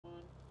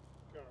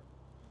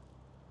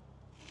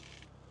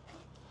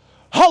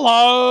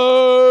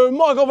Hello,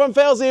 Michael from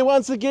Fowles here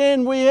once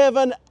again. We have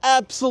an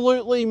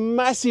absolutely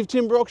massive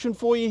timber auction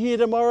for you here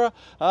tomorrow,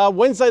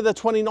 Wednesday the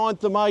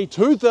 29th of May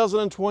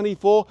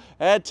 2024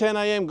 at 10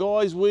 AM,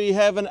 guys. We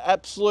have an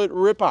absolute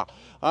ripper.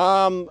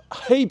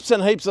 Heaps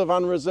and heaps of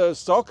unreserved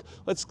stock.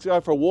 Let's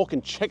go for a walk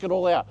and check it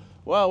all out.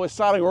 Well, we're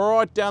starting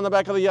right down the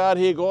back of the yard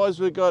here, guys.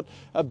 We've got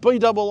a B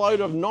double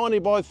load of 90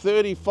 by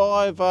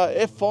 35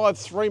 F5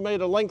 3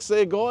 metre lengths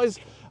there, guys.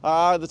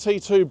 The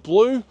T2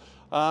 blue.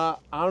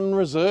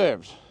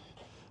 Unreserved,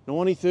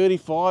 90-35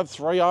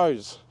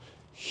 3/0s,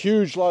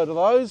 huge load of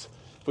those.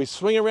 If we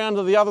swing around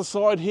to the other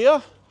side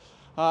here,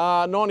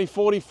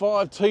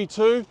 90-45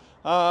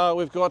 T2,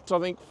 we've got I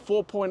think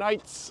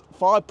 4.8s,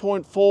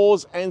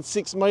 5.4s and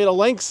 6 metre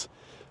lengths.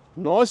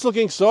 Nice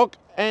looking stock,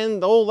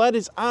 and all that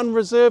is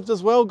unreserved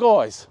as well,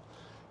 guys.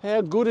 How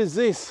good is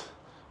this?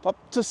 Up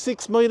to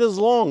 6 metres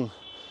long.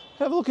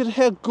 Have a look at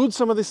how good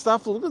some of this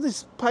stuff. Look at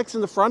these packs in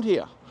the front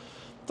here.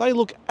 They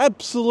look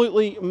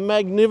absolutely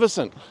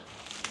magnificent.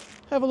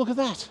 Have a look at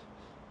that.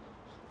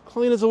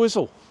 Clean as a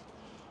whistle.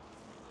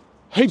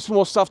 Heaps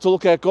more stuff to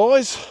look at,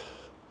 guys.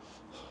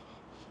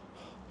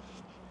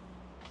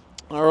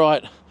 All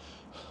right.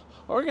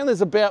 I reckon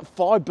there's about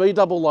 5 B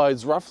double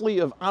loads roughly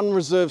of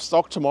unreserved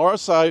stock tomorrow.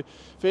 So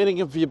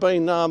if you've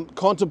been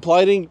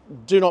contemplating,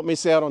 do not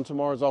miss out on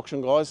tomorrow's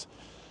auction, guys.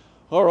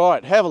 All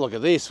right, have a look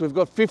at this. We've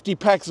got 50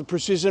 packs of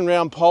precision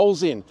round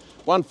poles in,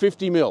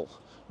 150 mil.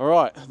 All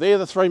right, they're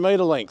the 3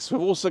 metre lengths. We've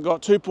also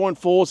got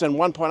 2.4s and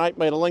 1.8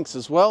 metre lengths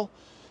as well.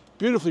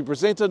 Beautifully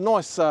presented,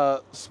 nice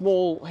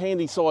small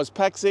handy sized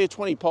packs there,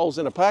 20 poles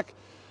in a pack.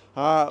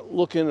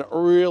 Looking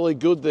really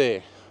good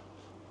there.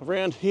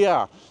 Around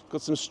here,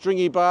 got some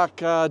stringy bark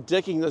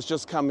decking that's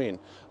just come in,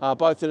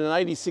 both in an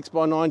 86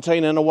 by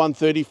 19 and a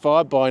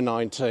 135 by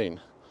 19.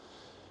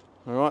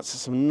 All right, so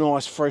some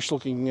nice fresh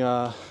looking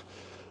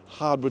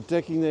hardwood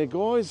decking there,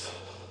 guys.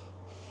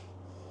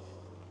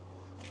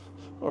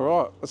 All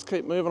right, let's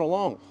keep moving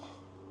along.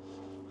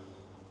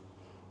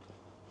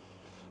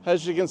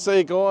 As you can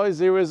see, guys,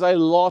 there is a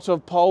lot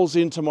of poles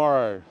in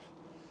tomorrow.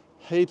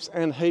 Heaps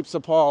and heaps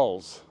of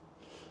poles.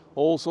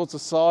 All sorts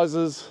of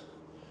sizes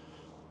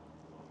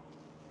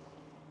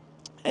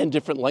and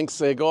different lengths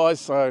there, guys.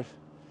 So,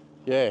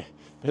 yeah, if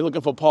you're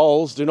looking for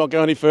poles, do not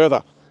go any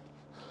further.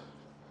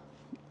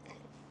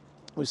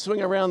 We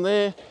swing around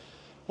there.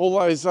 All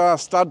those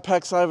stud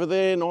packs over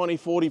there,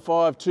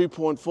 90-45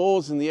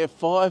 2.4s in the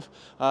F5.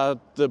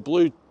 The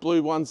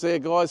blue ones there,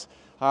 guys,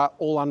 are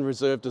all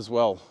unreserved as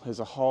well. There's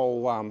a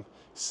whole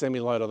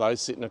semi-load of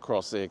those sitting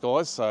across there,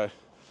 guys. So,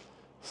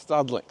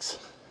 stud links.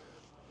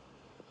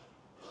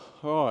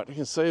 All right, you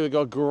can see we've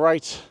got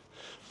great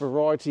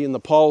variety in the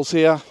poles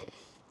here.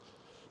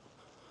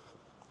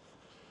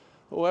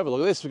 Oh, have a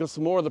look at this. We've got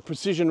some more of the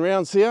precision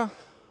rounds here.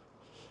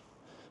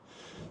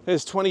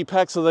 There's 20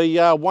 packs of the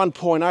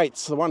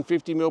 1.8s, the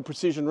 150 mil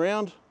precision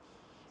round.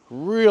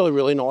 Really,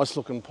 really nice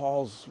looking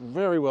poles,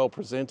 very well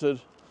presented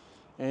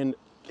and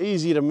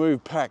easy to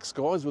move packs,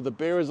 guys, with the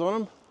bearers on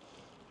them.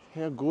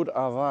 How good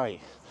are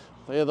they?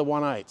 They're the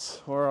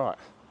 1.8s. All right,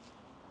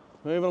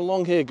 moving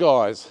along here,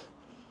 guys.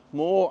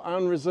 More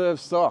unreserved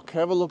stock.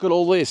 Have a look at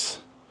all this.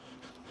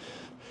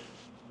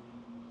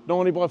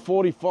 90 by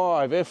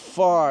 45,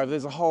 F5.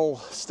 There's a whole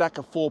stack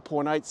of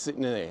 4.8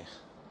 sitting in there.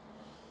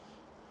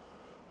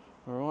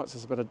 All right, so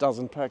there's about a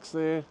dozen packs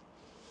there.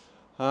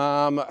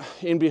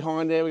 In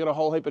behind there, we've got a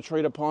whole heap of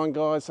treated pine,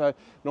 guys. So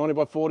 90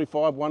 by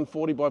 45,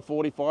 140 by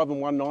 45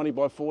 and 190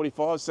 by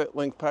 45 set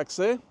length packs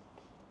there.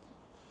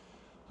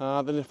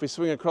 Then if we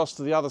swing across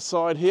to the other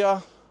side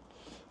here,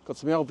 got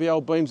some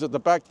LVL beams at the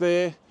back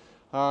there.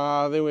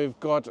 Then we've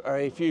got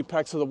a few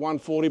packs of the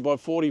 140 by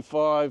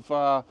 45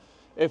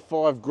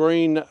 F5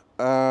 green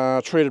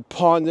treated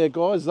pine there,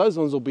 guys. Those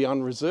ones will be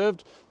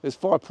unreserved. There's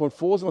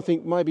 5.4s and I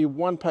think maybe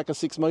one pack of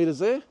 6 metres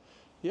there.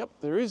 Yep,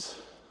 there is.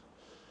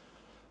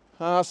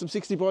 Some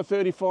 60 by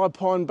 35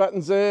 pine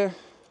battens there.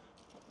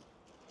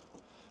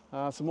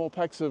 Some more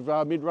packs of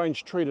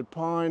mid-range treated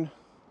pine.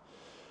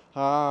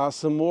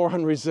 Some more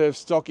unreserved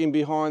stock in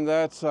behind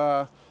that.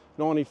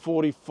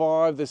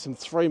 90-45, there's some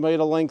 3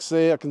 metre lengths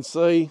there, I can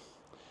see.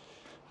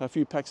 A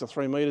few packs of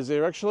 3 metres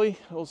there actually.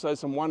 Also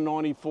some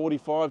 190-45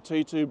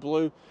 T2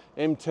 blue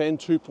M10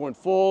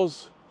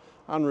 2.4s,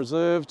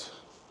 unreserved.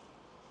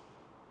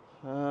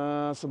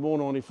 Some more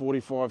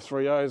 90-45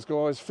 3/0s,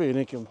 guys. Fair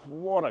dinkum.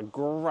 What a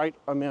great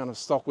amount of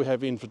stock we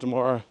have in for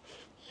tomorrow.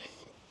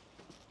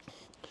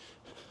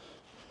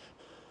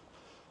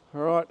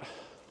 All right,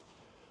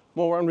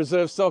 more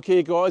unreserved stock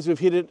here, guys. We've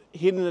hidden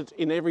it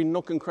in every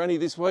nook and cranny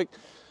this week.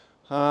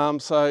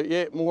 So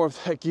yeah, more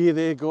of that gear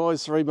there,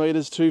 guys. 3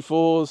 metres, 2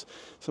 4s,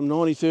 some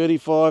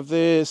 90-35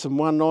 there, some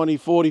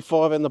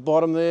 190-45 in the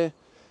bottom there.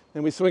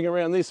 Then we swing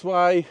around this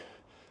way,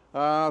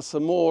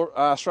 some more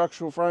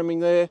structural framing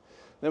there.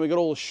 Then we've got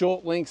all the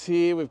short lengths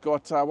here. We've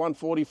got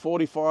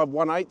 140-45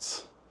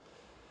 1/8s,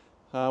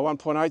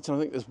 1.8s, and I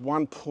think there's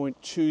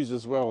 1.2s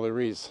as well. There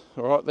is.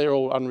 All right, they're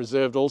all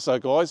unreserved also,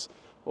 guys.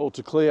 All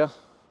to clear.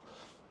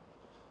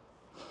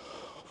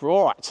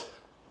 Right,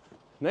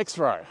 next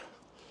row.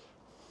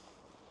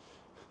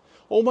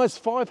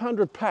 almost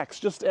 500 packs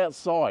just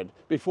outside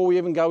before we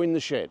even go in the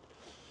shed.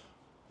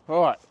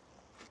 All right,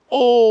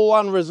 all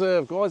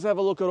unreserved, guys. Have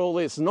a look at all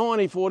this.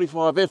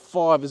 9045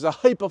 F5, there's a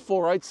heap of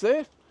 4/8s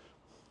there.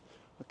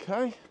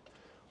 Okay,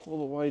 all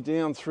the way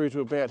down through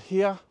to about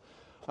here.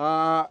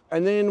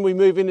 And then we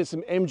move into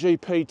some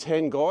MGP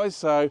 10, guys.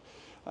 So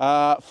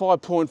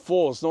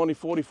 5.4s,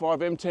 9045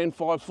 M10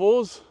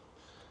 5.4s.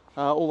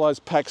 All those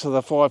packs of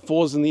the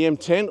 5.4s in the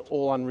M10,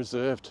 all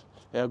unreserved.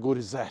 How good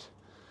is that?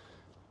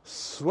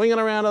 Swinging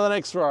around to the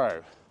next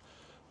row.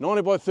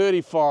 90 by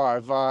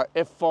 35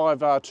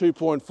 F5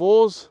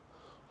 2.4s.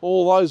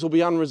 All those will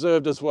be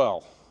unreserved as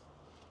well.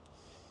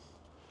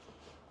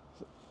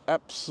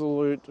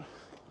 Absolute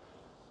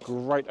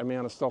great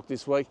amount of stock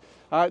this week.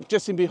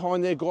 Just in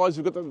behind there, guys,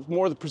 we've got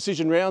more of the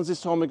precision rounds.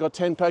 This time we've got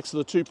 10 packs of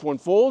the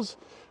 2.4s.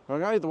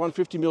 Okay, the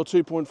 150mm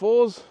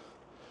 2.4s.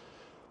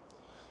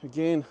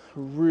 Again,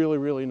 really,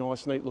 really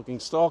nice, neat looking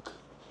stock.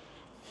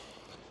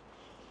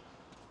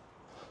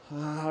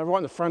 Right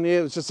in the front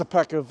here, there's just a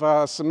pack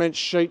of cement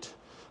sheet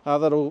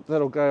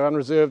that'll go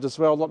unreserved as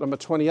well, lot number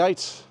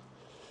 28.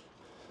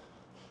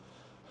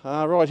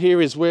 Right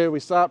here is where we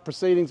start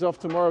proceedings off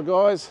tomorrow,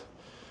 guys.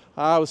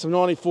 With some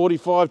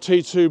 9045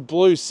 T2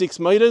 blue 6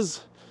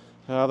 metres.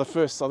 The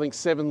first, I think,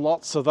 7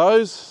 lots of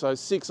those, so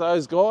 6 of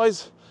those,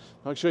 guys.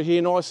 Make sure you're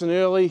here nice and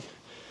early.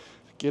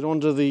 Get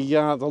onto the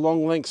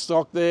long length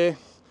stock there.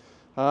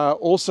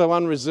 Also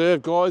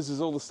unreserved, guys, there's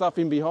all the stuff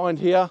in behind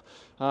here.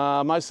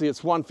 Mostly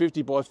it's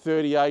 150 by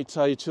 38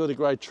 utility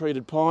grade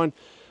treated pine.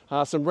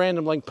 Some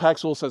random length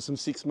packs, also some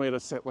 6 metre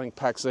set length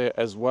packs there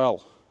as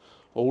well.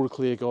 All to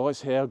clear,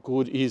 guys. How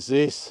good is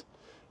this?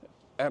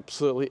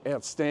 Absolutely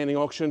outstanding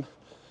auction.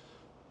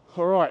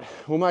 All right,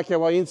 we'll make our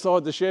way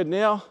inside the shed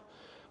now.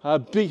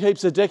 Big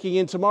heaps of decking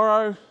in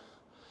tomorrow.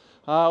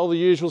 All the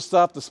usual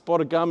stuff, the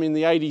spotted gum in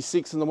the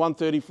 86 and the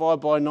 135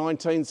 by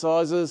 19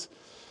 sizes.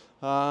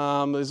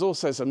 There's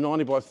also some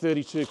 90 by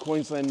 32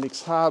 Queensland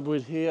mixed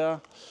hardwood here.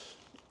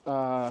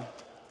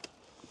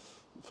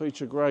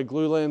 Feature grade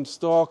glulam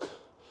stock.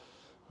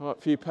 All right,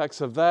 a few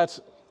packs of that.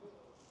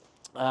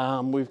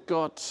 We've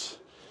got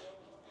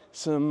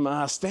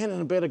some standard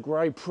and better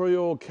grey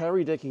pre-oil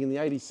carry decking in the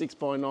 86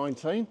 by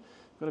 19.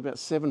 Got about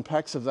 7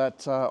 packs of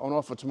that on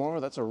offer tomorrow.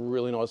 That's a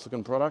really nice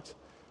looking product.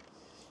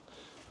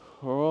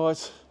 All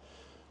right.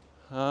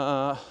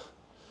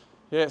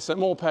 Yeah, some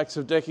more packs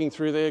of decking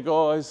through there,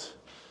 guys.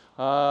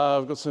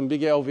 I've got some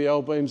big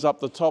LVL beams up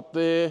the top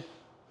there.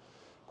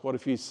 Quite a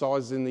few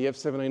sizes in the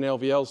F17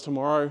 LVLs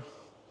tomorrow.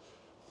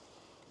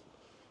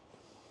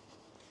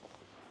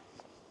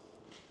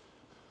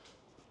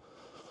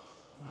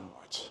 All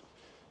right,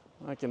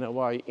 making our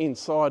way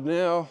inside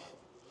now.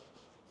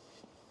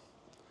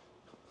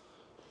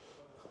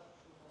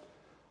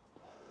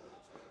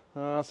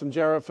 Some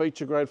Jarrah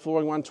feature grade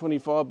flooring,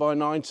 125 by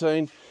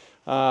 19.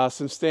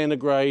 Some standard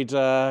grade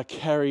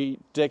carry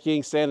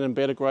decking, standard and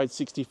better grade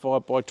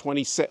 65 by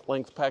 20 set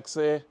length packs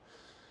there.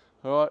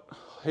 All right,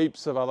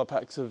 heaps of other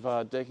packs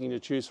of decking to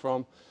choose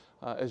from.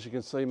 As you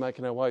can see,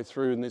 making our way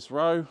through in this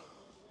row.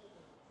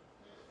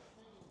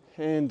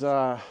 And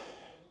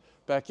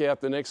back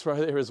out the next row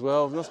there as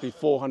well. There must be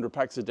 400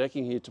 packs of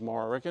decking here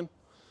tomorrow, I reckon.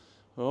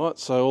 All right,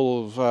 so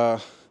all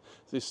of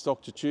this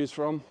stock to choose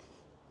from.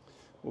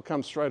 We'll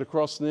come straight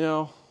across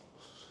now.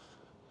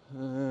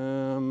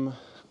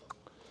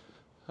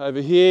 Over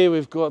here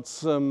we've got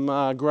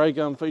some grey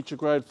gum feature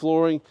grade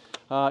flooring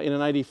in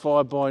an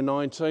 85 by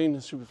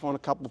 19. Should we find a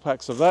couple of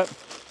packs of that?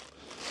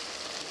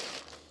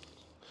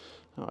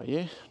 Oh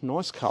yeah,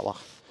 nice colour,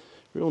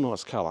 real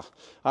nice colour.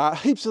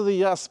 Heaps of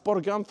the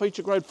spotted gum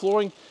feature grade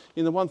flooring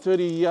in the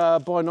 130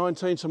 by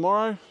 19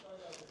 tomorrow.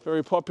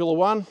 Very popular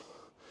one.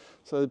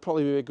 So there'd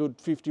probably be a good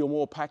 50 or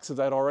more packs of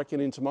that, I reckon,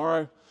 in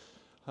tomorrow.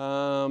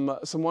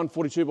 Some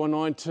 142 by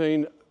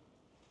 19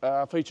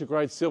 feature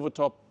grade silver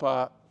top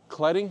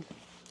cladding.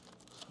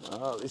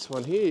 This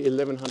one here,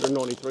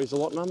 1193 is the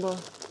lot number.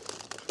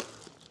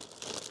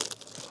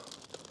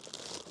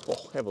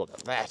 Oh, have a look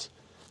at that.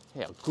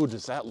 How good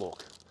does that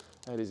look?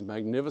 That is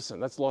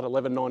magnificent. That's lot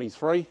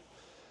 1193.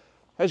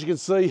 As you can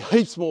see,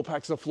 heaps more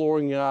packs of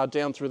flooring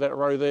down through that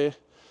row there.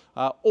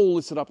 All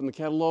listed up in the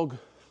catalogue.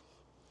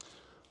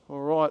 All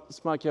right,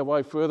 let's make our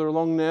way further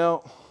along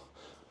now.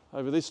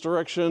 Over this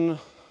direction.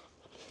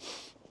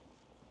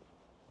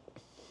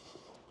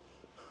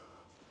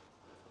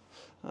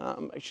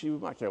 Actually,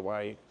 we'll make our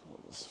way on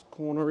this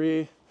corner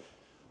here.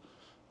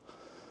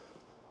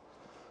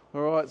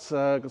 All right,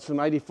 so got some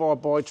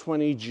 85 by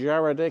 20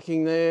 Jarrah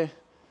decking there.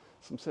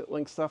 Some set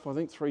length stuff, I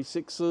think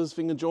 3/6s,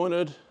 finger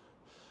jointed.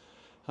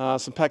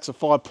 Some packs of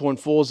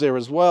 5.4s there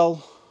as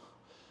well.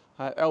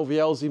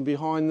 LVLs in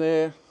behind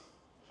there.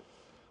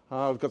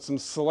 We've got some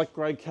select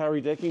grade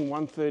carry decking,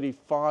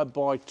 135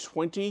 by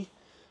 20.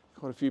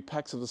 Quite a few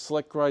packs of the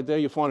select grade there.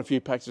 You'll find a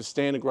few packs of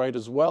standard grade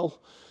as well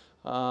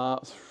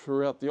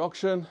throughout the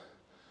auction.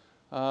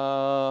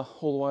 All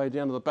the way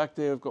down to the back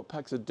there, we've got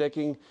packs of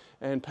decking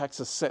and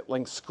packs of set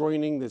length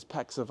screening. There's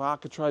packs of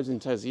architraves in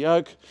Tassie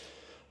Oak.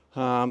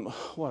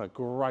 What a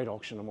great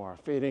auction tomorrow,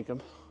 fair dinkum.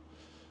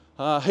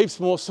 Heaps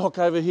more stock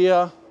over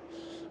here.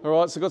 All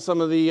right, so got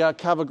some of the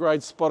cover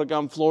grade spotted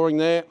gum flooring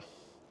there.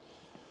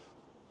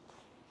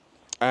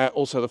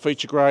 Also the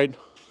feature grade.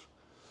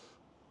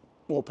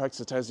 More packs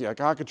of Tassie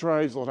Oak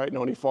architraves. Lot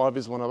 895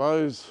 is one of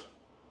those.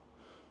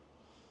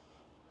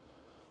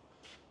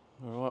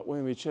 All right,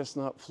 Wembley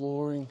chestnut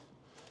flooring.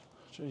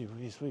 Gee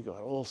whiz, we got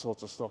all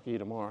sorts of stock here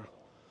tomorrow.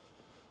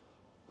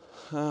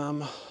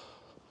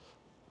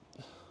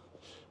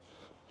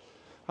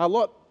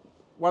 Lot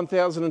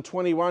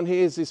 1021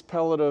 here is this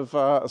pallet of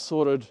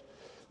assorted,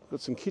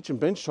 got some kitchen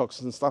bench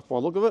tops and stuff by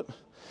the look of it.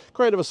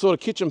 Great of assorted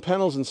kitchen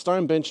panels and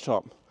stone bench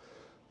top.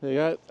 There you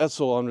go, that's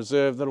all on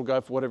reserve. That'll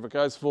go for whatever it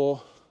goes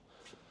for.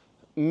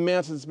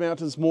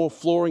 Mountains, more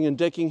flooring and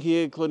decking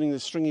here, including the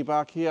stringy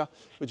bark here,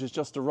 which has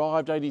just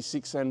arrived,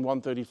 86 and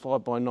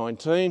 135 by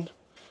 19.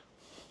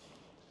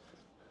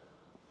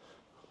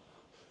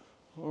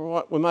 All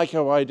right, we'll make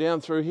our way down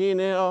through here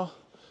now.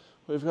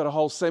 We've got a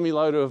whole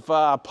semi-load of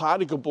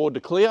particle board to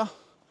clear.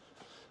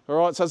 All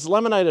right, so it's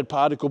laminated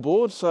particle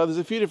board, so there's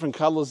a few different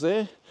colours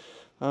there.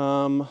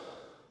 Also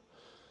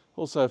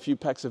a few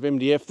packs of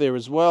MDF there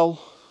as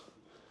well.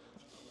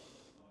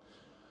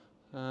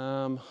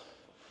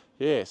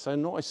 Yeah, so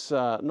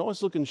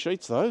nice looking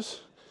sheets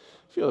those.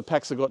 A few of the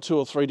packs have got 2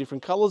 or 3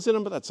 different colours in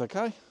them, but that's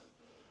okay.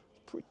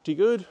 Pretty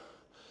good.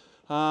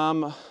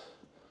 Some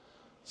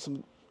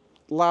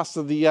last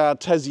of the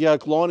Tassie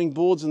Oak lining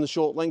boards in the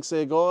short lengths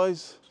there,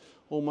 guys.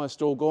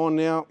 Almost all gone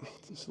now.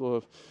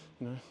 Sort of,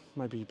 you know,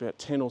 maybe about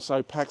 10 or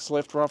so packs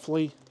left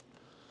roughly.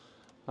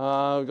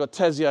 We've got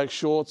Tassie Oak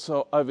shorts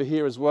over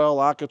here as well.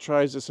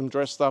 Architraves, there's some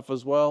dress stuff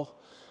as well.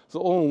 So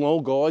all in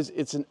all, guys,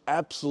 it's an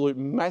absolute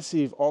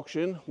massive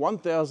auction.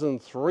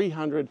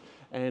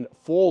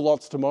 1,304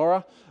 lots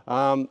tomorrow.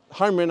 Home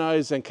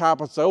renos and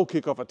carpets, they all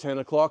kick off at 10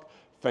 o'clock.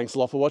 Thanks a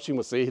lot for watching.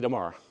 We'll see you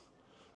tomorrow.